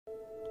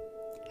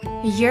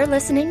You're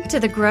listening to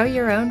the Grow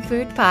Your Own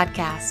Food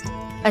podcast,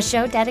 a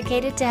show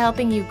dedicated to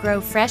helping you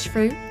grow fresh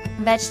fruit,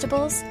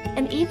 vegetables,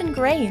 and even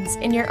grains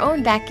in your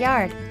own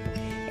backyard.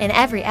 In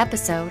every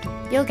episode,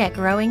 you'll get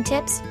growing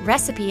tips,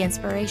 recipe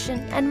inspiration,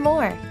 and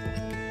more.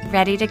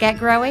 Ready to get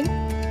growing?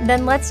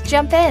 Then let's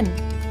jump in.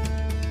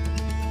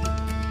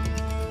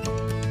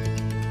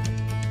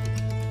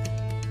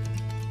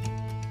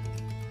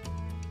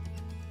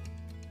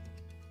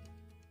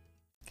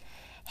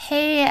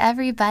 Hey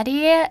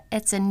everybody,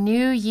 it's a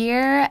new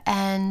year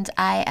and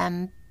I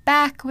am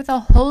back with a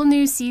whole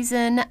new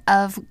season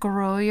of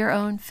Grow Your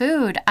Own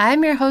Food.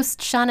 I'm your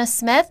host, Shauna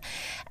Smith,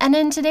 and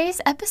in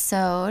today's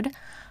episode,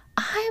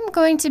 I'm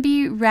going to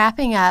be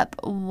wrapping up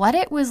what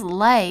it was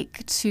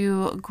like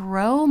to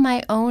grow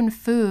my own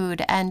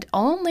food and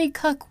only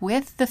cook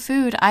with the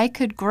food I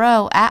could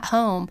grow at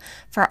home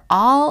for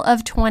all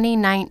of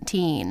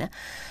 2019.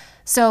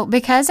 So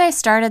because I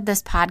started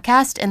this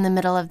podcast in the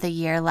middle of the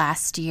year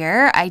last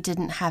year, I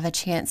didn't have a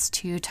chance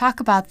to talk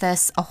about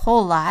this a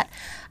whole lot.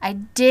 I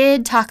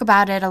did talk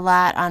about it a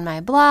lot on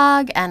my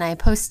blog, and I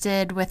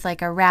posted with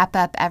like a wrap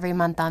up every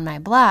month on my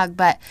blog,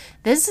 but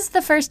this is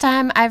the first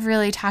time I've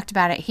really talked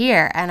about it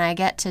here, and I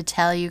get to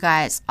tell you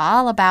guys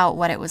all about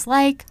what it was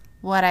like,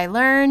 what I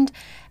learned,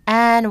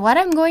 and what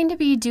I'm going to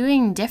be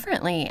doing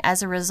differently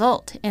as a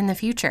result in the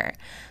future.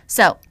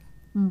 So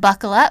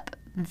buckle up.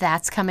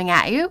 That's coming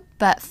at you,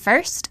 but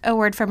first, a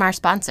word from our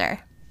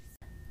sponsor.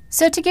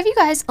 So to give you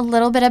guys a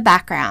little bit of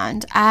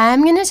background,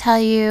 I'm going to tell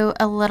you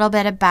a little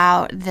bit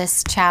about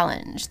this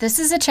challenge. This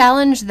is a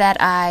challenge that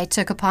I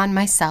took upon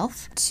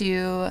myself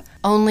to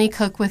only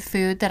cook with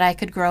food that I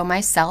could grow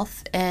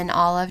myself in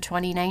all of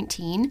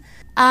 2019.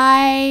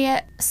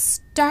 Why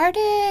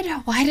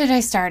did I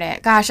start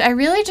it? Gosh, I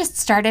really just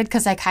started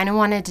because I kind of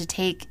wanted to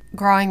take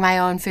growing my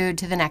own food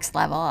to the next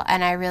level,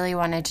 and I really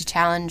wanted to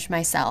challenge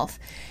myself.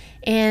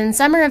 In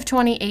summer of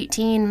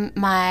 2018,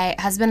 my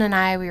husband and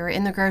I, we were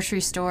in the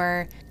grocery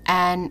store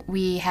and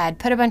we had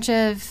put a bunch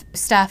of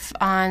stuff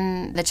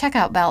on the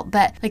checkout belt,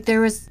 but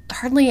there was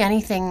hardly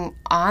anything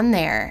on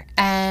there.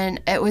 And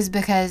it was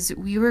because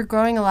we were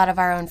growing a lot of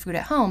our own food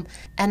at home.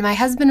 And my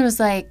husband was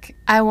like,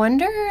 I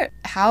wonder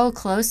how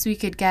close we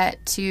could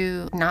get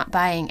to not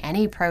buying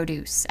any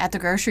produce at the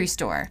grocery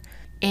store.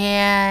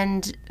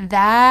 And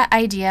that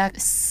idea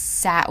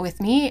sat with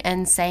me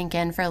and sank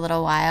in for a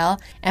little while.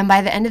 And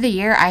by the end of the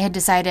year, I had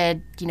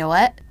decided, you know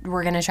what?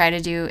 We're going to try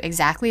to do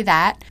exactly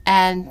that.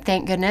 And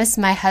thank goodness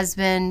my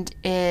husband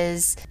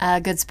is a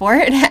good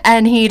sport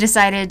and he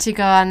decided to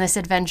go on this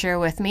adventure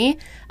with me.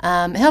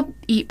 He'll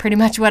eat pretty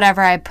much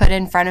whatever I put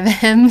in front of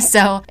him.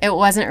 So it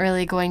wasn't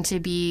really going to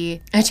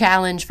be a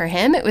challenge for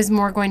him. It was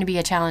more going to be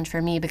a challenge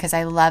for me because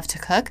I love to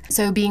cook.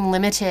 So being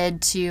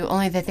limited to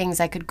only the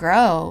things I could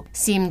grow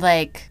seemed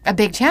like a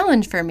big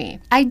challenge for me.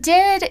 I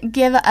did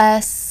give I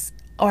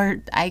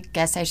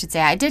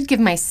did give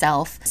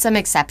myself some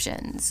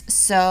exceptions.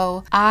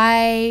 So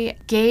I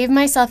gave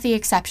myself the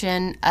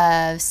exception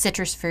of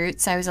citrus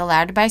fruits. I was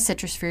allowed to buy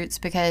citrus fruits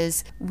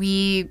because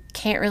we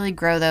can't really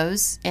grow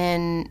those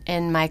in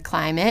my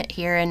climate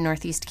here in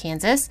Northeast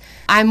Kansas.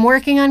 I'm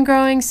working on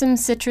growing some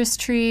citrus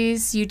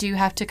trees. You do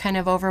have to kind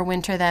of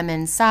overwinter them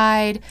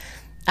inside.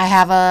 I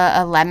have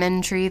a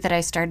lemon tree that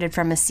I started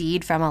from a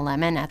seed from a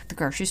lemon at the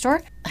grocery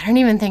store. I don't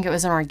even think it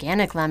was an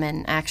organic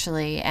lemon,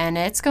 actually, and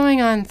it's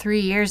going on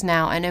 3 years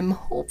now, and I'm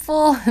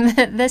hopeful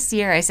that this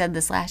year, I said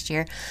this last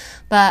year,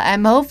 but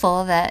I'm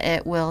hopeful that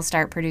it will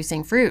start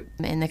producing fruit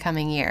in the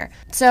coming year.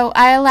 So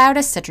I allowed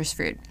us citrus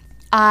fruit.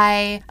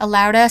 I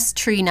allowed us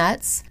tree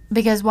nuts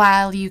because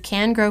while you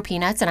can grow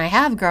peanuts, and I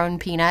have grown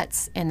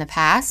peanuts in the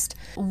past,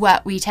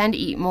 what we tend to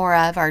eat more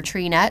of are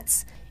tree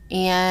nuts.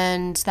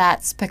 And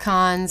that's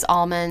pecans,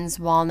 almonds,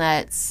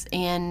 walnuts,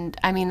 and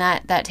I mean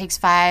that takes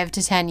 5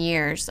 to 10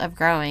 years of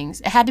growing.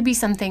 It had to be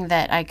something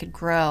that I could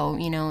grow,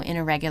 in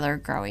a regular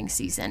growing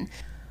season.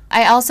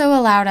 I also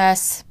allowed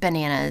us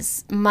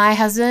bananas. My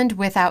husband,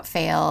 without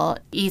fail,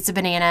 eats a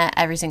banana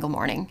every single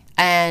morning.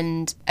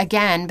 And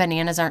again,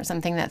 bananas aren't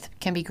something that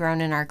can be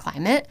grown in our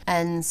climate.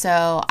 And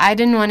so I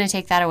didn't want to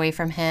take that away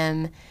from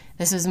him.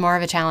 This was more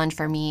of a challenge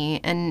for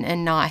me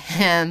and not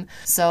him.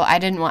 So I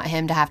didn't want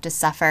him to have to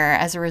suffer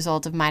as a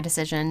result of my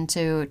decision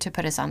to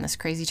put us on this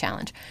crazy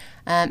challenge.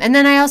 And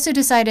then I also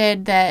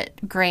decided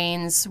that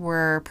grains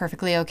were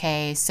perfectly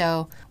okay.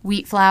 So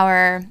wheat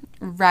flour,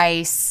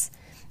 rice,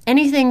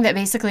 anything that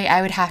basically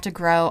I would have to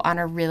grow on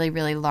a really,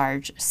 really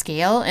large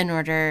scale in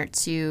order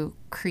to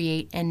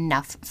create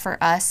enough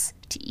for us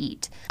to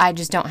eat. I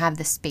just don't have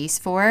the space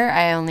for.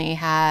 I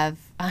have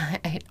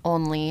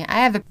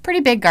a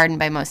pretty big garden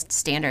by most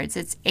standards.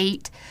 It's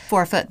 8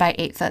 4-foot by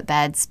 8-foot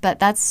beds, but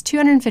that's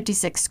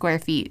 256 square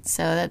feet.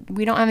 So that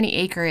we don't have any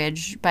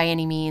acreage by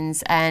any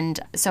means. And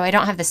so I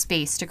don't have the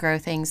space to grow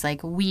things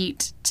like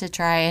wheat, to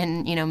try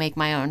and, make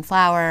my own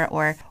flour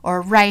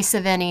or rice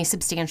of any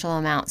substantial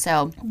amount.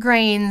 So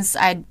grains,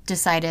 I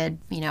decided,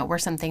 were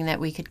something that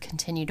we could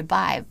continue to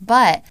buy.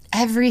 But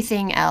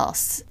everything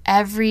else,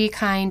 every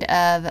kind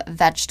of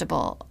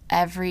vegetable,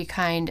 every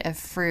kind of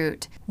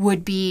fruit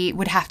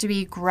would have to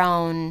be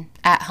grown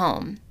at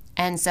home.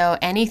 And so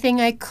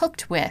anything I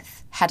cooked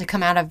with had to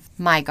come out of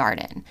my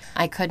garden.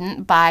 I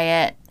couldn't buy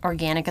it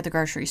organic at the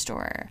grocery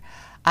store.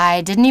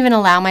 I didn't even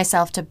allow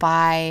myself to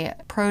buy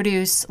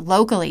produce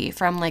locally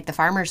from the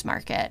farmer's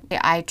market.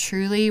 I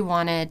truly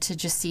wanted to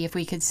just see if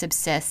we could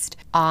subsist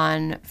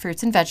on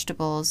fruits and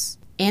vegetables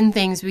in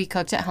things we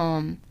cooked at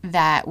home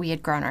that we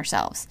had grown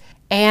ourselves.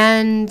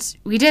 And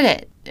we did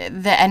it.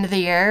 The end of the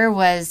year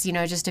was,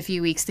 just a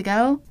few weeks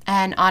ago.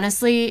 And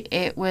honestly,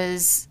 it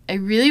was a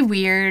really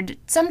weird,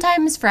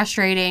 sometimes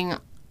frustrating,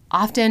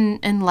 often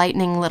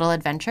enlightening little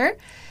adventure.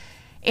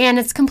 And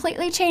it's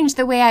completely changed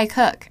the way I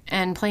cook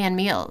and plan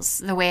meals,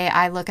 the way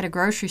I look at a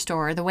grocery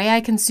store, the way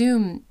I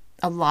consume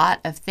a lot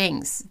of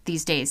things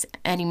these days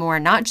anymore,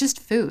 not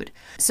just food.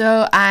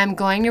 So I'm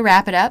going to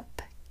wrap it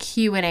up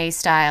Q&A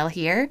style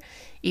here.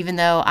 Even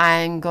though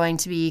I'm going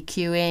to be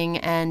Qing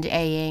and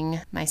Aing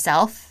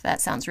myself.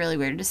 That sounds really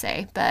weird to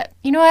say, but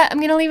you know what? I'm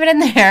going to leave it in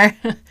there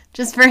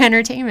just for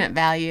entertainment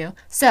value.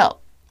 So,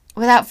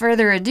 without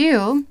further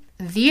ado,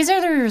 these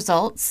are the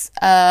results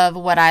of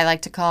what I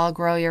like to call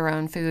Grow Your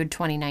Own Food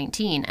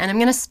 2019. And I'm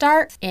going to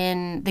start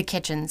in the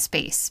kitchen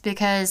space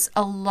because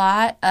a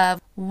lot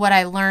of what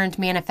I learned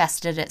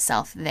manifested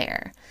itself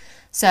there.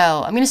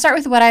 So, I'm going to start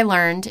with what I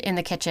learned in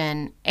the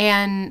kitchen,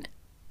 and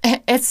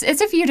it's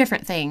a few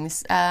different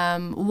things.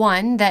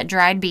 One, that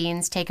dried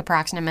beans take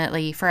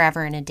approximately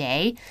forever and a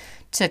day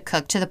to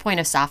cook to the point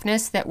of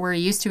softness that we're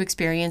used to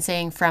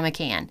experiencing from a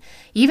can.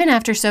 Even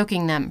after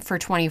soaking them for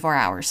 24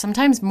 hours,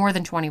 sometimes more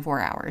than 24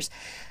 hours,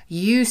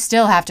 you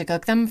still have to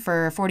cook them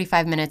for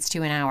 45 minutes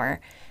to an hour.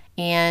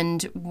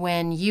 And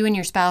when you and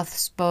your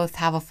spouse both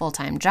have a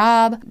full-time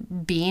job,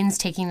 beans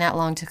taking that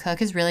long to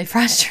cook is really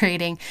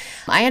frustrating.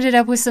 I ended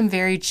up with some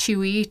very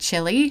chewy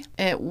chili.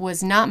 It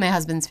was not my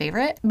husband's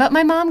favorite, but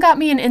my mom got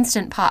me an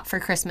Instant Pot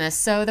for Christmas,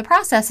 so the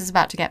process is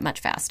about to get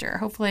much faster.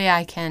 Hopefully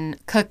I can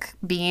cook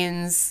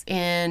beans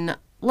in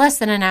less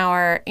than an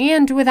hour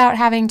and without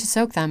having to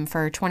soak them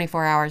for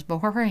 24 hours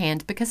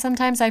beforehand, because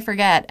sometimes I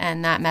forget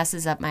and that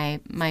messes up my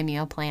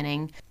meal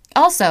planning.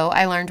 Also,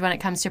 I learned when it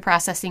comes to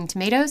processing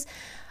tomatoes,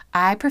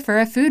 I prefer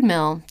a food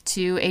mill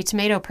to a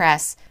tomato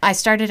press. I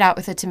started out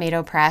with a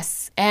tomato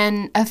press,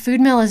 and a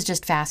food mill is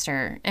just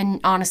faster.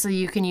 And honestly,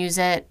 you can use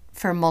it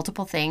for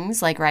multiple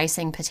things, like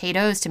ricing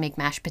potatoes to make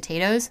mashed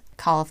potatoes,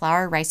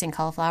 ricing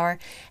cauliflower,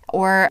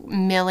 or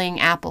milling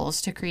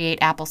apples to create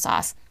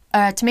applesauce.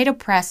 A tomato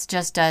press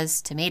just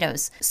does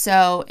tomatoes.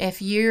 So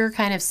if you're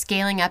kind of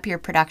scaling up your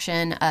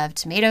production of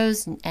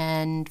tomatoes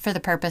and for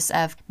the purpose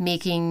of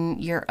making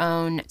your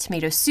own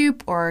tomato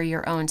soup or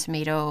your own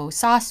tomato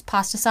sauce,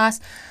 pasta sauce,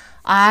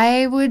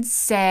 I would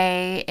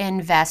say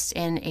invest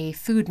in a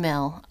food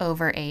mill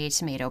over a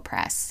tomato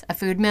press. A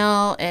food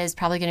mill is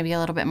probably going to be a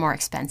little bit more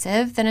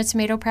expensive than a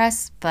tomato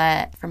press,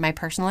 but from my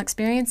personal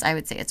experience, I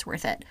would say it's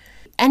worth it.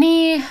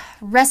 Any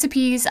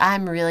recipes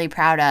I'm really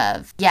proud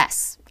of?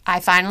 Yes. I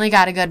finally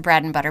got a good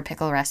bread and butter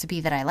pickle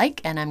recipe that I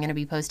like, and I'm going to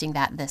be posting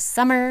that this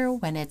summer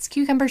when it's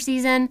cucumber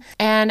season.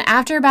 And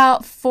after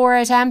about 4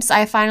 attempts,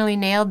 I finally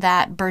nailed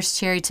that burst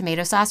cherry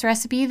tomato sauce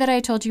recipe that I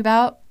told you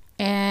about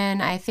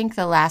in, I think,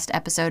 the last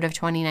episode of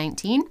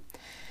 2019.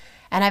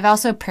 And I've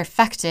also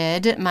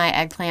perfected my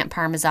eggplant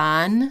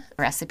parmesan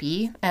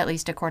recipe, at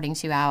least according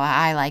to how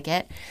I like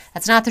it.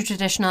 That's not the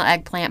traditional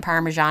eggplant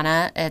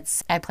parmigiana.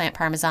 It's eggplant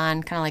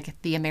parmesan, kind of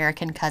like the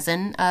American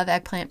cousin of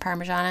eggplant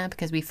parmigiana,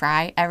 because we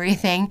fry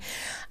everything.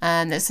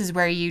 This is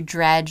where you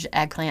dredge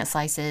eggplant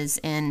slices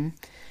in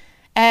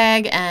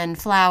egg and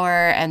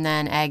flour and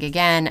then egg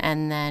again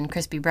and then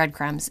crispy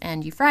breadcrumbs,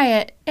 and you fry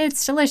it.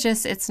 It's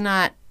delicious. It's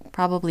not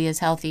probably as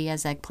healthy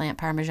as eggplant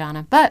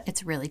parmigiana, but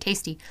it's really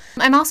tasty.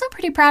 I'm also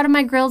pretty proud of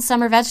my grilled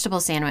summer vegetable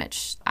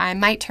sandwich. I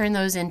might turn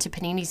those into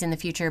paninis in the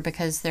future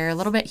because they're a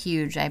little bit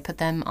huge. I put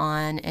them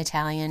on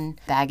Italian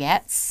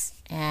baguettes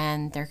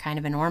and they're kind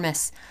of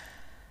enormous.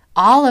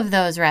 All of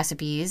those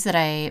recipes that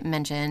I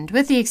mentioned,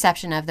 with the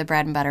exception of the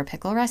bread and butter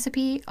pickle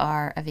recipe,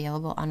 are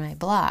available on my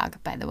blog,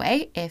 by the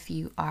way, if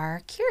you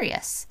are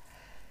curious.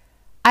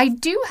 I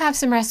do have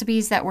some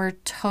recipes that were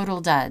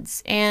total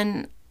duds,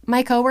 and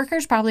my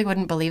coworkers probably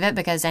wouldn't believe it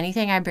because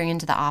anything I bring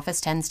into the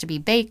office tends to be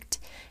baked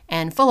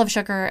and full of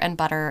sugar and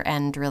butter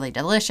and really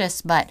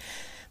delicious. But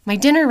my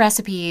dinner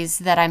recipes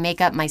that I make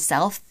up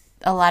myself,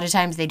 a lot of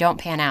times they don't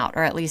pan out,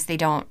 or at least they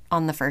don't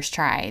on the first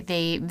try.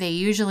 They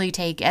usually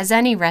take, as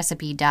any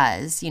recipe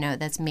does,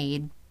 that's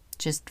made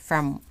just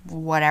from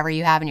whatever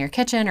you have in your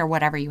kitchen or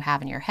whatever you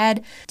have in your head.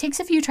 It takes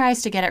a few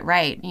tries to get it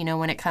right,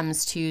 when it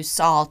comes to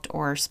salt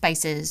or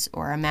spices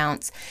or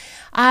amounts.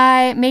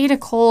 I made a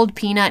cold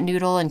peanut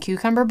noodle and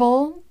cucumber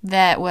bowl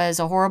that was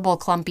a horrible,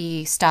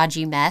 clumpy,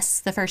 stodgy mess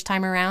the first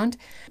time around.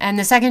 And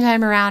the second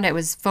time around, it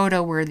was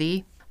photo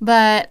worthy.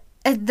 But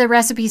the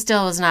recipe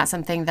still was not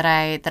something that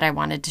I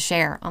wanted to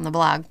share on the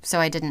blog,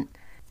 so I didn't.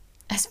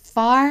 As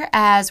far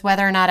as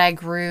whether or not I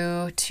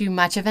grew too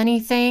much of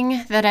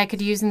anything that I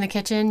could use in the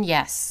kitchen,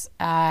 yes,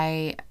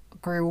 I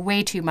grew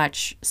way too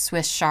much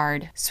Swiss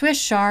chard.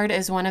 Swiss chard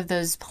is one of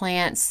those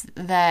plants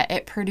that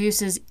it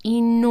produces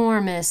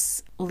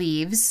enormous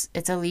leaves.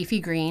 It's a leafy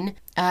green,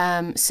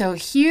 so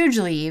huge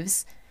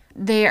leaves.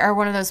 They are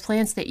one of those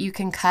plants that you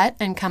can cut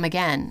and come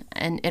again,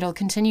 and it'll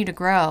continue to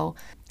grow.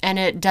 And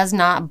it does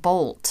not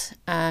bolt,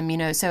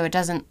 so it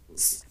doesn't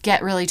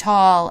get really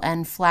tall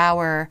and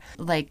flower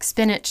like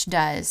spinach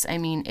does. I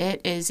mean, it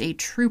is a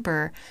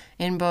trooper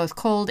in both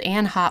cold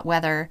and hot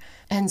weather.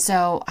 And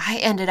so I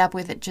ended up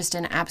with just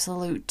an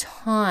absolute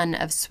ton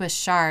of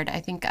Swiss chard. I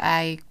think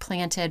I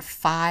planted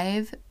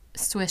 5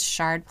 Swiss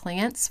chard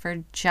plants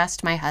for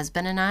just my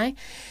husband and I.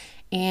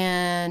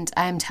 And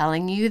I'm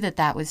telling you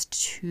that was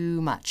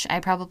too much. I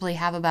probably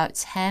have about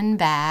 10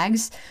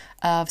 bags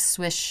of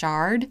Swiss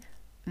chard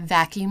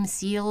vacuum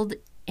sealed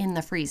in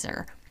the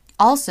freezer.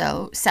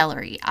 Also,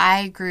 celery.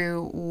 I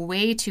grew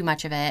way too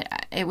much of it.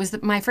 It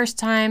was my first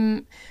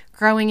time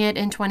growing it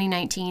in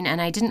 2019, and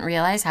I didn't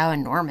realize how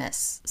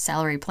enormous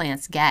celery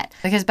plants get.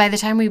 Because by the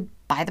time we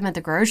buy them at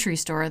the grocery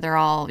store, they're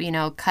all,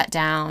 cut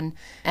down.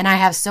 And I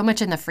have so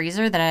much in the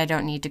freezer that I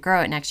don't need to grow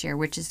it next year,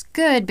 which is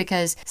good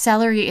because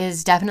celery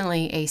is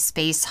definitely a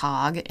space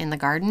hog in the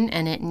garden,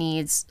 and it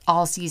needs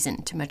all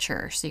season to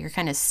mature. So you're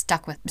kind of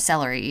stuck with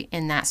celery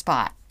in that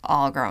spot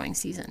all growing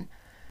season.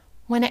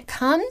 When it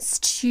comes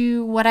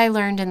to what I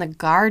learned in the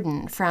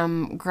garden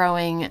from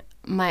growing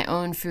my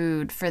own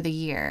food for the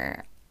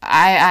year,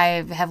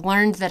 I have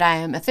learned that I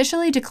am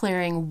officially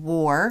declaring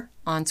war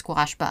on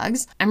squash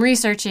bugs. I'm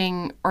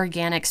researching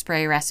organic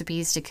spray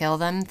recipes to kill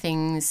them,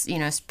 things,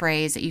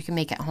 sprays that you can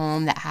make at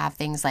home that have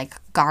things like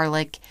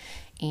garlic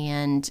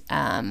and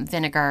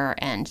vinegar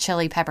and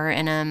chili pepper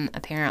in them.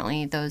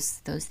 Apparently, those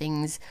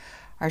things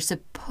are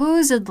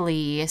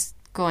supposedly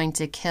going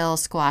to kill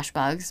squash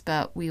bugs,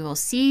 but we will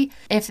see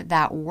if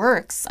that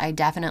works. I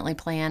definitely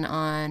plan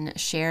on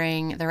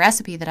sharing the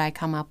recipe that I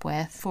come up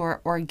with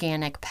for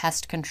organic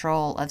pest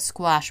control of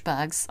squash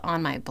bugs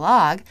on my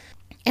blog.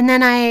 And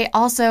then I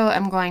also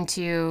am going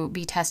to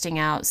be testing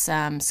out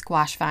some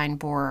squash vine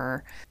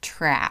borer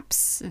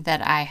traps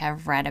that I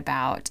have read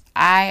about.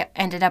 I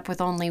ended up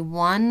with only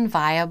 1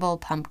 viable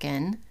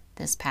pumpkin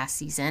this past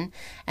season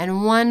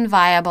and 1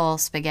 viable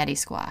spaghetti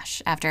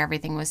squash after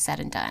everything was said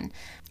and done,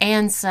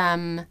 and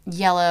some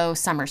yellow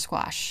summer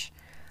squash.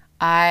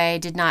 I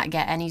did not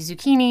get any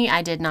zucchini.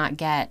 I did not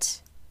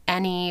get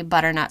any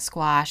butternut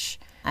squash.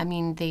 I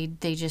mean,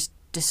 they just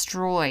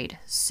destroyed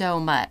so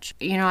much.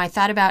 I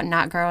thought about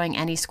not growing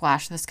any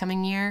squash this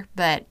coming year,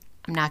 but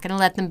I'm not going to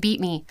let them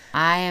beat me.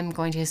 I am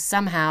going to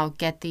somehow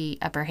get the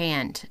upper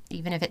hand,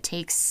 even if it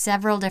takes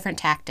several different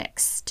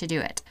tactics to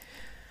do it.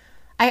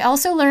 I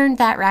also learned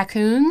that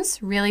raccoons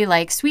really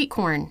like sweet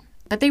corn,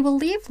 but they will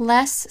leave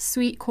less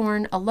sweet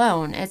corn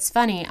alone. It's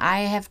funny, I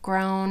have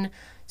grown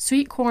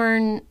sweet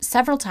corn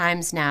several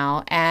times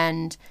now,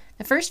 and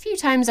the first few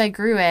times I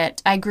grew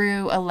it, I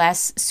grew a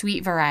less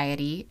sweet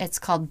variety. It's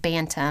called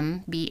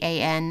Bantam,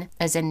 B-A-N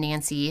as in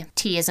Nancy,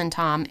 T as in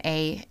Tom,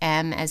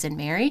 A-M as in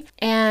Mary.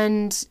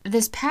 And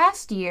this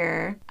past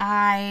year,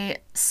 I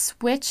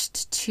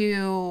switched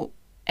to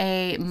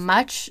a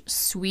much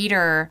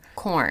sweeter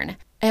corn.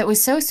 It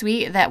was so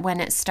sweet that when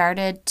it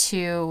started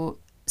to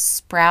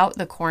sprout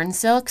the corn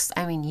silks,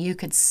 I mean, you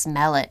could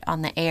smell it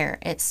on the air.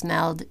 It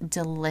smelled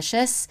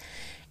delicious,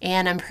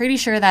 and I'm pretty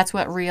sure that's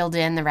what reeled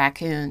in the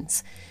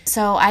raccoons.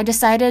 So I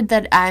decided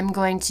that I'm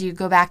going to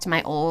go back to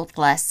my old,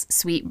 less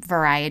sweet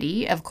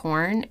variety of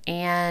corn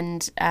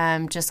and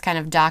just kind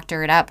of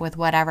doctor it up with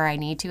whatever I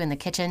need to in the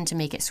kitchen to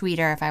make it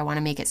sweeter if I want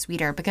to make it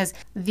sweeter, because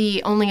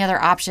the only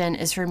other option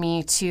is for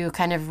me to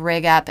kind of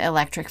rig up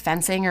electric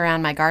fencing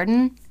around my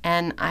garden,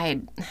 and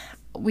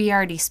we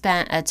already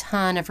spent a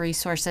ton of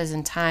resources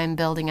and time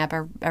building up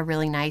a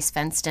really nice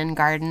fenced-in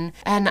garden,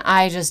 and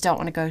I just don't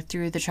want to go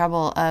through the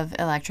trouble of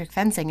electric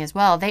fencing as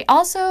well.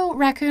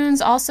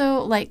 Raccoons also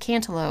like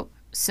cantaloupe,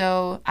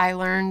 so I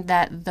learned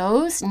that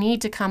those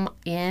need to come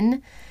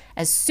in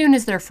as soon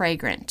as they're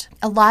fragrant.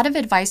 A lot of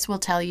advice will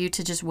tell you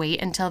to just wait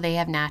until they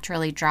have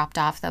naturally dropped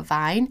off the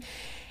vine,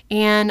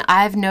 and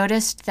I've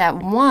noticed that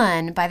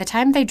by the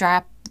time they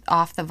drop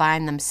off the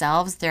vine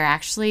themselves, they're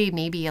actually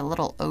maybe a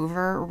little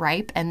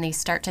overripe, and they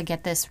start to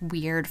get this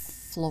weird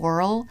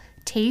floral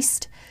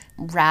taste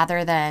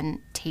rather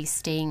than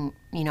tasting,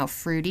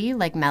 fruity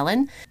like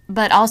melon.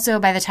 But also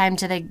by the time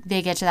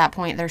they get to that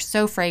point, they're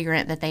so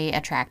fragrant that they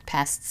attract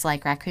pests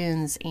like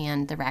raccoons,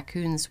 and the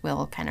raccoons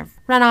will kind of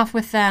run off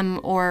with them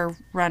or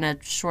run a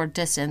short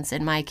distance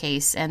in my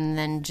case, and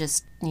then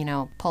just,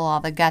 pull all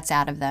the guts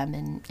out of them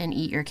and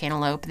eat your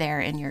cantaloupe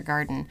there in your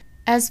garden.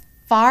 As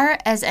far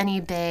as any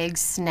big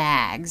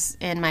snags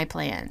in my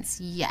plans,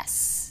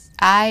 yes,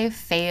 I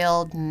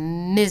failed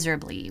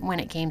miserably when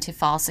it came to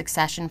fall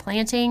succession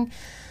planting.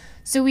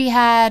 So we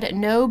had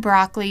no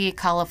broccoli,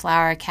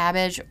 cauliflower,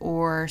 cabbage,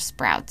 or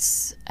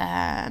sprouts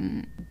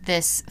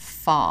this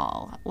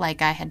fall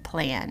like I had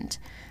planned.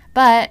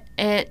 But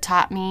it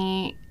taught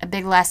me a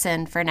big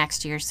lesson for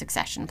next year's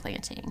succession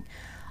planting.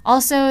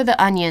 Also,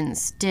 the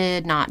onions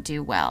did not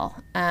do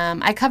well.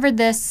 I covered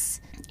this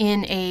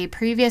in a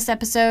previous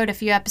episode, a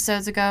few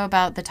episodes ago,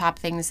 about the top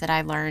things that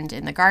I learned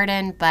in the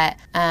garden, but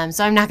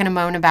so I'm not going to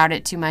moan about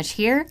it too much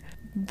here.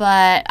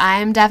 But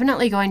I'm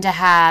definitely going to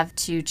have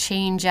to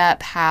change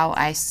up how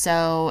I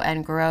sow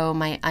and grow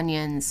my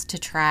onions to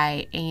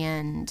try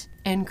and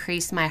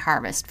increase my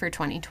harvest for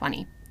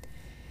 2020.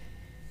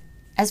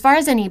 As far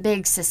as any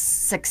big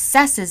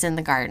successes in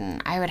the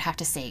garden, I would have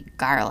to say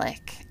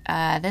garlic.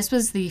 This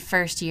was the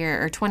first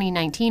year, or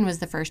 2019 was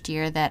the first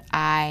year that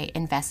I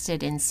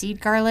invested in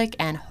seed garlic,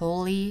 and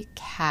holy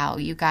cow,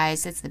 you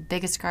guys, it's the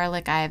biggest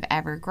garlic I've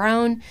ever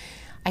grown.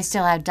 I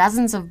still have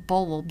dozens of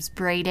bulbs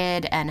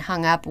braided and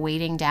hung up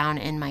waiting down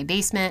in my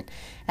basement.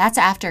 That's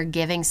after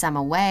giving some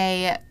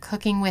away,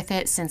 cooking with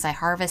it since I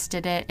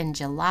harvested it in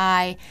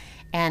July,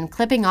 and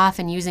clipping off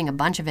and using a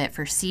bunch of it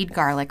for seed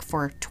garlic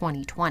for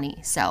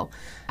 2020. So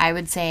I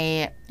would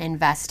say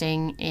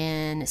investing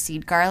in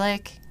seed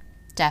garlic,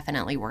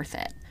 definitely worth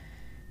it.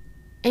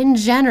 In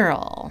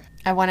general,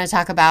 I want to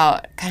talk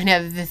about kind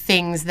of the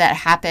things that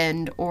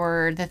happened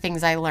or the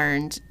things I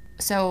learned.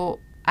 So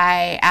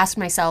I asked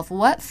myself,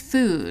 what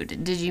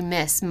food did you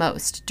miss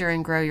most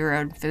during Grow Your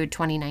Own Food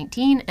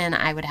 2019? And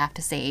I would have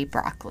to say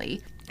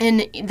broccoli.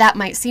 And that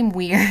might seem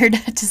weird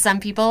to some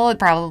people.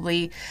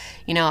 Probably,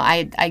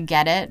 I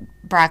get it.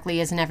 Broccoli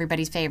isn't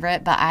everybody's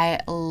favorite, but I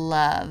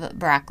love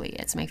broccoli.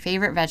 It's my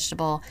favorite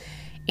vegetable.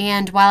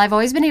 And while I've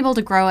always been able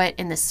to grow it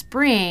in the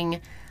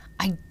spring,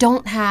 I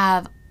don't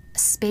have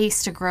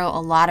space to grow a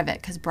lot of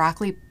it because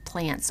broccoli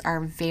plants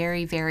are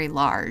very, very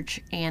large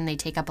and they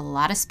take up a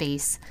lot of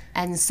space.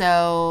 And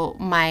so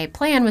my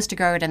plan was to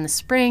grow it in the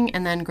spring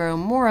and then grow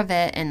more of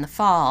it in the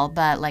fall.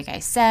 But like I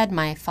said,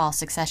 my fall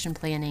succession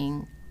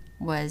planning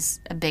was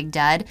a big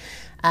dud.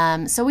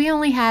 So we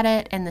only had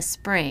it in the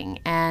spring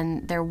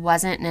and there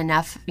wasn't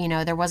enough,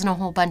 there wasn't a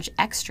whole bunch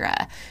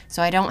extra.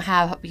 So I don't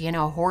have,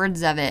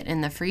 hordes of it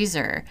in the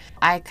freezer.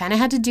 I kind of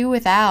had to do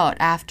without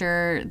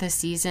after the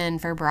season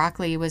for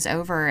broccoli was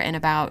over in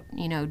about,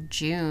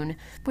 June,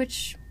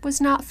 which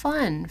was not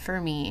fun for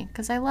me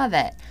because I love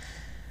it.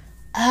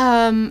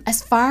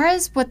 As far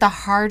as what the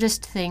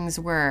hardest things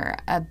were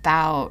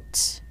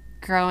about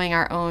growing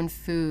our own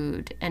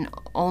food and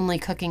only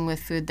cooking with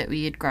food that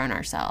we had grown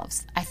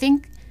ourselves, I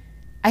think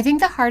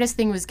the hardest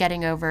thing was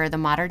getting over the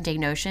modern day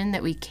notion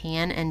that we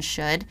can and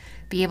should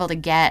be able to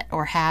get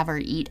or have or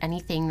eat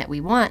anything that we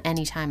want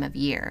any time of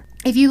year.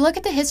 If you look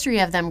at the history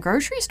of them,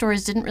 grocery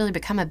stores didn't really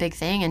become a big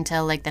thing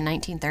until like the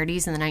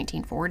 1930s and the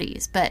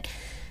 1940s. But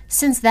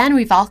since then,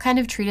 we've all kind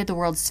of treated the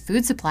world's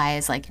food supply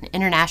as like an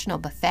international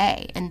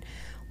buffet. And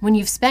when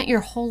you've spent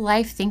your whole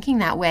life thinking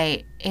that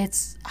way,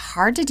 it's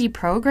hard to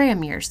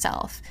deprogram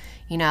yourself.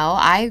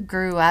 I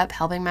grew up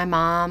helping my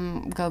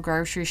mom go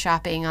grocery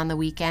shopping on the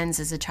weekends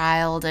as a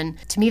child. And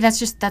to me,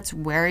 that's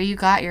where you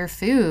got your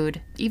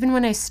food. Even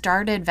when I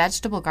started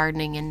vegetable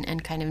gardening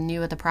and kind of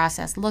knew what the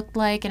process looked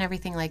like and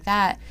everything like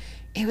that,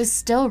 it was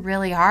still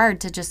really hard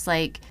to just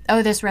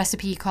this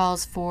recipe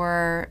calls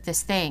for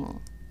this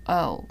thing.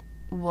 Oh,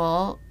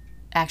 well,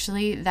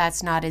 actually,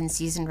 that's not in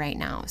season right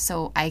now,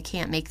 so I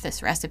can't make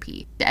this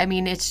recipe. I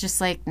mean, it's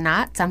just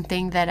not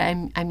something that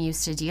I'm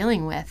used to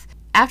dealing with.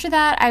 After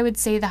that, I would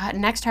say the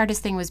next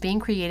hardest thing was being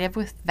creative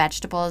with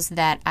vegetables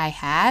that I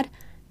had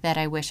that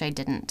I wish I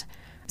didn't.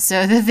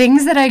 So the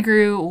things that I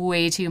grew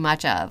way too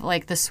much of,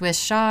 like the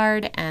Swiss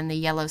chard and the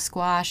yellow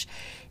squash,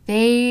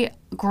 they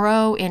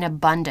grow in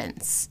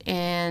abundance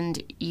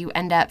and you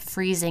end up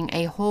freezing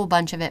a whole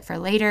bunch of it for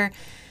later.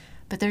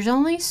 But there's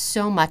only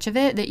so much of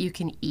it that you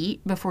can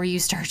eat before you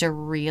start to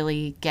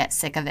really get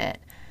sick of it.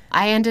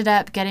 I ended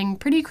up getting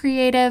pretty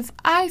creative,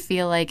 I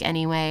feel like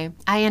anyway.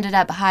 I ended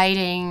up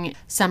hiding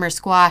summer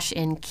squash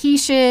in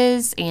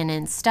quiches and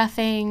in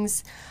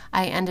stuffings.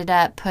 I ended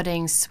up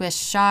putting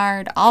Swiss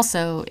chard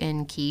also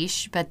in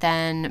quiche, but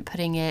then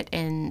putting it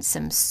in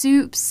some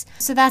soups.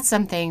 So that's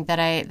something that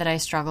I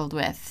struggled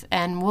with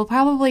and will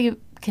probably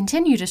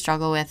continue to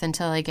struggle with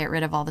until I get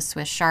rid of all the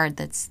Swiss chard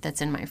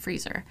that's in my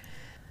freezer.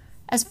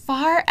 As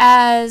far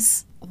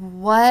as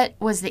what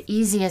was the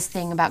easiest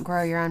thing about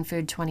Grow Your Own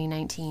Food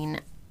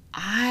 2019,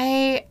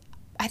 I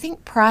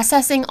think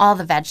processing all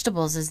the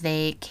vegetables as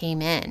they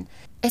came in.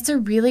 It's a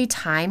really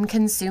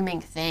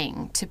time-consuming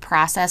thing to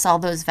process all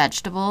those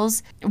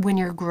vegetables when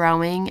you're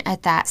growing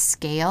at that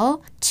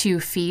scale to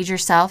feed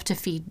yourself, to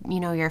feed,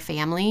 your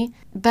family.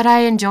 But I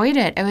enjoyed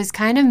it. It was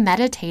kind of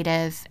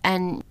meditative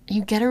and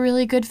you get a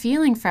really good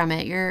feeling from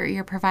it.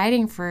 You're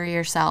providing for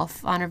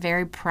yourself on a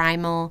very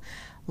primal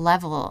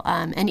level.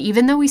 And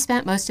even though we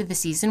spent most of the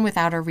season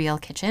without a real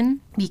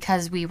kitchen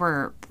because we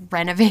were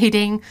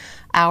renovating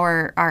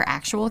our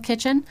actual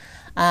kitchen,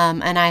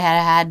 and I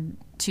had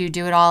to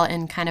do it all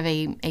in kind of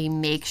a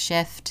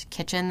makeshift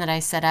kitchen that I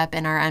set up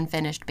in our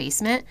unfinished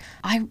basement,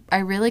 I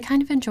really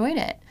kind of enjoyed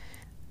it.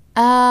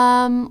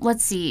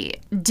 Let's see.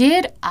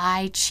 Did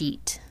I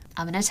cheat?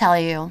 I'm going to tell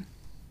you,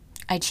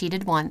 I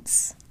cheated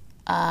once.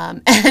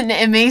 And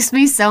it makes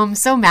me so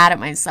mad at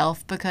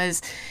myself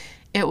because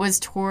it was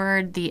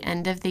toward the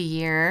end of the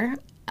year.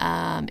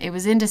 It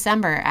was in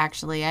December,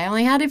 actually. I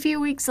only had a few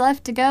weeks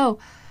left to go.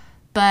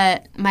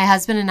 But my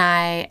husband and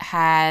I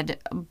had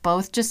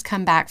both just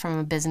come back from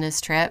a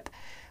business trip.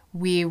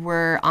 We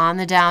were on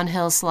the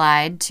downhill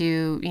slide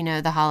to,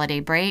 the holiday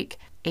break.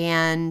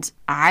 And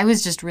I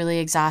was just really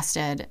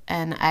exhausted.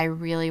 And I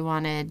really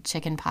wanted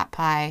chicken pot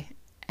pie.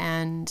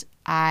 And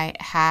I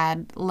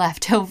had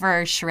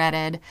leftover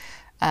shredded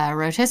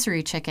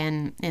rotisserie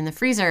chicken in the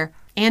freezer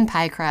and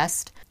pie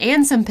crust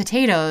and some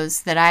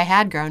potatoes that I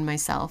had grown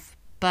myself.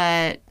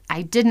 But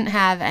I didn't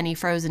have any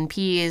frozen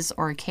peas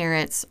or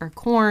carrots or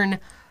corn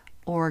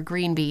or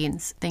green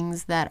beans,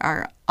 things that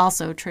are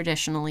also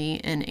traditionally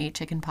in a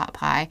chicken pot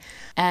pie.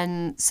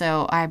 And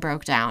so I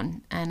broke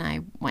down and I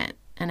went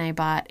and I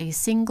bought a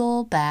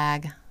single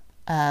bag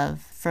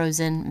of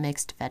frozen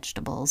mixed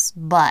vegetables.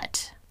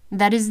 But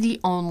that is the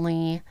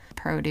only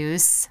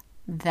produce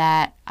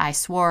that I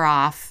swore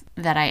off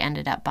that I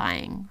ended up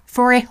buying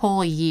for a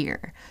whole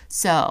year.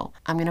 So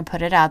I'm going to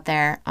put it out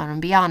there. I'm going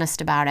to be honest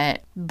about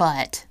it,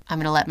 but I'm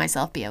going to let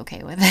myself be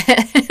okay with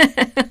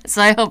it.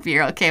 So I hope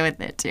you're okay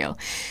with it too.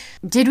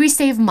 Did we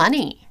save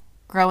money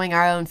growing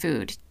our own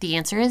food? The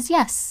answer is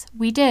yes,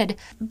 we did.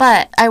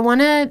 But I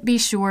want to be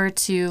sure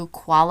to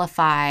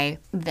qualify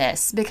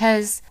this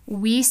because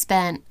we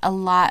spent a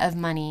lot of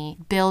money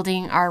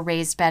building our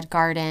raised bed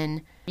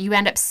garden. You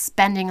end up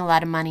spending a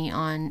lot of money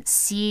on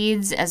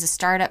seeds as a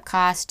startup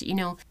cost.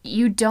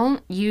 You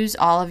don't use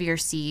all of your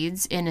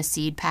seeds in a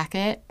seed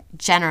packet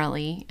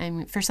generally. I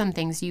mean, for some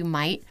things you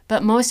might,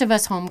 but most of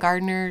us home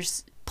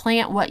gardeners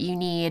plant what you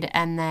need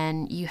and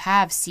then you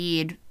have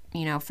seed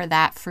for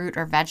that fruit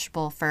or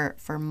vegetable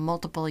for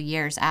multiple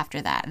years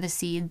after that. The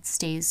seed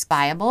stays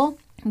viable,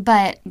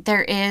 but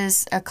there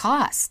is a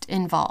cost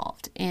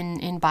involved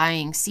in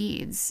buying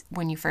seeds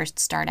when you first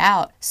start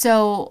out.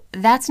 So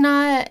that's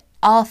not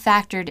all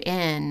factored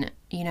in,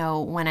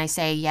 when I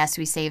say, yes,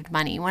 we saved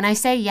money. When I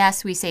say,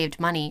 yes, we saved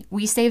money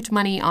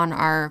on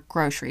our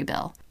grocery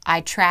bill.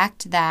 I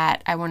tracked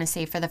that, I want to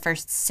say, for the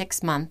first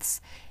 6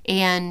 months.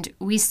 And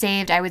we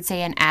saved, I would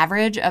say, an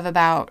average of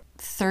about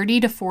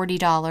 $30 to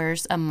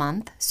 $40 a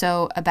month.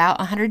 So about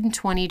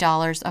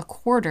 $120 a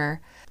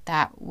quarter.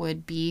 That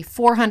would be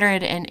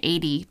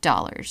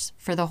 $480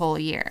 for the whole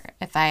year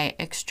if I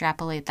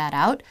extrapolate that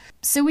out.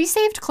 So we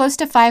saved close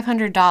to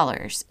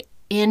 $500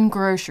 in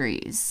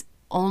groceries,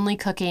 only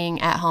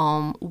cooking at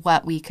home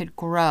what we could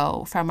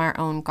grow from our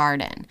own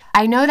garden.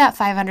 I know that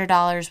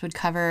 $500 would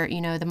cover,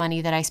 the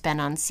money that I spend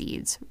on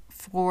seeds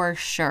for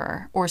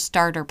sure, or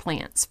starter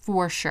plants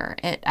for sure.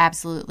 It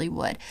absolutely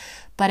would.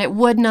 But it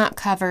would not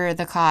cover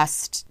the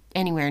cost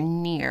anywhere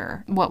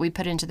near what we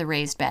put into the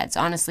raised beds.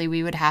 Honestly,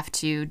 we would have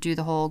to do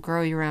the whole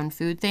grow your own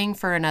food thing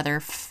for another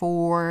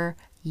 4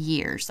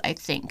 years, I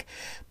think,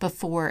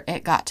 before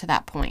it got to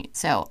that point.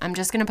 So I'm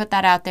just going to put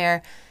that out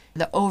there.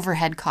 The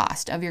overhead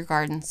cost of your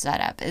garden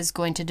setup is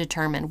going to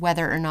determine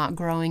whether or not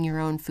growing your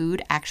own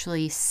food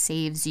actually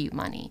saves you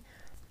money.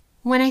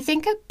 When I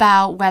think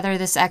about whether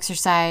this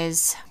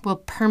exercise will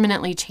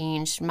permanently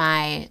change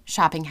my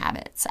shopping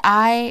habits,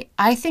 I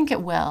think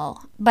it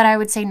will, but I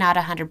would say not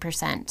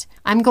 100%.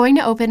 I'm going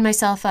to open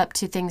myself up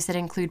to things that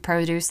include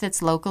produce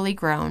that's locally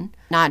grown,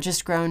 not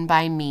just grown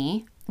by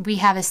me. We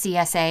have a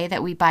CSA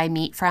that we buy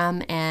meat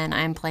from, and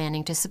I'm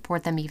planning to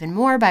support them even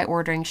more by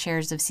ordering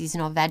shares of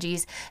seasonal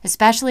veggies,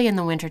 especially in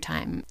the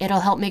wintertime.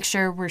 It'll help make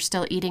sure we're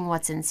still eating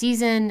what's in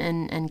season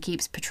and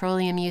keeps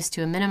petroleum use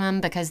to a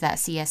minimum because that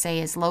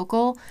CSA is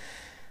local.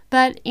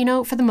 But,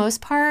 for the most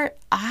part,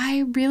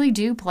 I really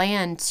do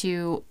plan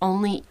to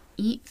only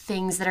eat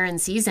things that are in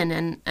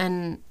season.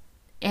 And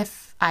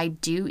if I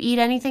do eat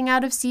anything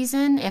out of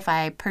season, if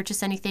I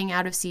purchase anything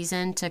out of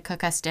season to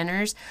cook us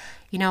dinners,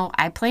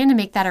 I plan to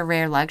make that a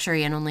rare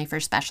luxury and only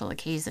for special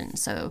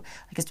occasions. So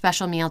like a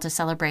special meal to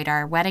celebrate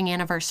our wedding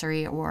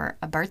anniversary or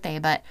a birthday.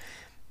 But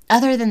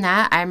other than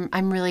that,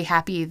 I'm really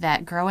happy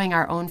that growing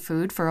our own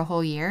food for a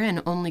whole year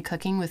and only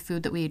cooking with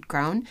food that we had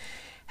grown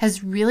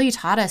has really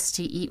taught us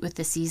to eat with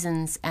the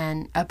seasons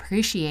and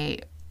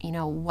appreciate,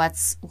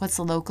 what's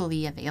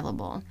locally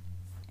available.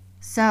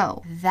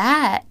 So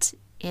that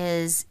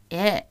is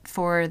it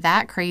for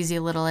that crazy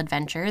little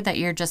adventure that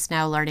you're just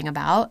now learning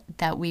about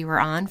that we were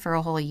on for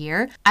a whole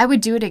year. I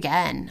would do it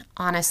again,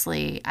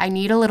 honestly. I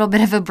need a little bit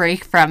of a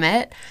break from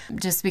it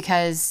just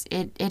because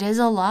it is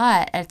a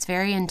lot. It's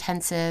very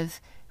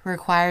intensive,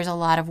 requires a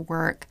lot of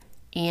work.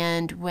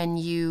 And when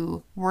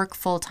you work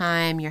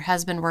full-time, your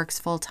husband works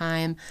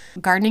full-time,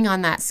 gardening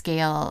on that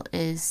scale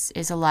is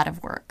a lot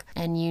of work,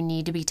 and you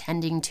need to be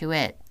tending to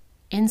it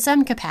in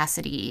some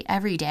capacity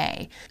every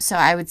day. So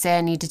I would say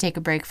I need to take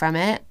a break from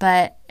it,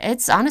 but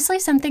it's honestly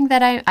something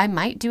that I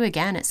might do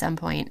again at some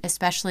point,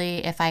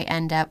 especially if I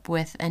end up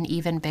with an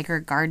even bigger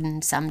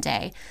garden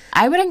someday.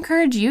 I would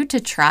encourage you to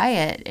try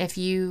it if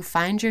you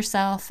find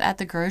yourself at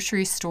the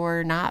grocery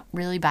store not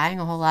really buying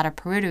a whole lot of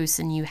produce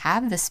and you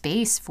have the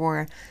space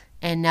for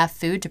enough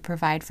food to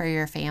provide for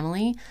your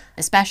family,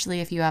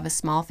 especially if you have a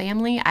small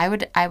family. I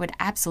would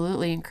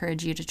absolutely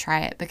encourage you to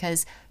try it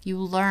because you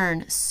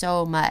learn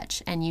so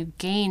much and you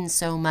gain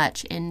so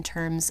much in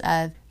terms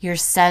of your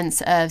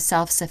sense of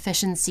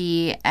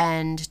self-sufficiency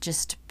and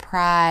just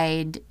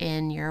pride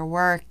in your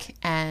work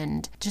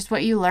and just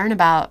what you learn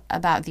about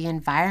the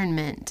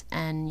environment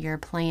and your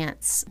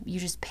plants. You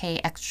just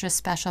pay extra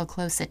special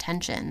close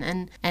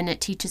attention and it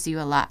teaches you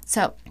a lot.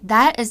 So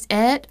that is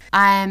it.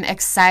 I'm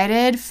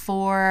excited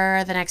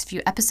for the next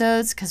few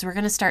episodes because we're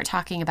going to start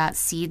talking about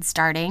seed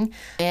starting.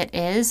 It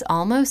is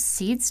almost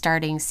seed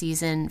starting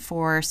season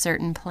for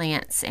certain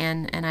plants,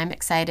 and I'm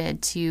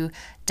excited to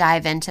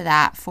dive into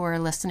that for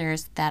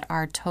listeners that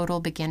are total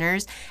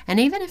beginners. And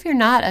even if you're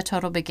not a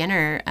total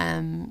beginner,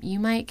 you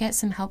might get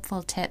some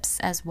helpful tips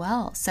as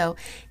well. So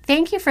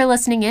thank you for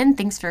listening in.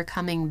 Thanks for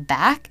coming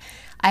back.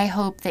 I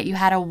hope that you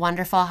had a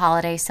wonderful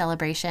holiday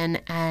celebration,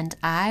 and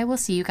I will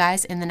see you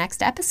guys in the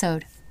next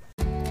episode.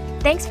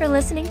 Thanks for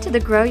listening to the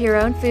Grow Your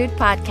Own Food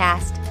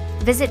podcast.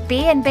 Visit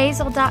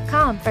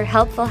beeandbasil.com for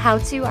helpful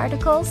how-to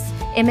articles,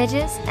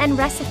 images, and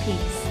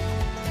recipes.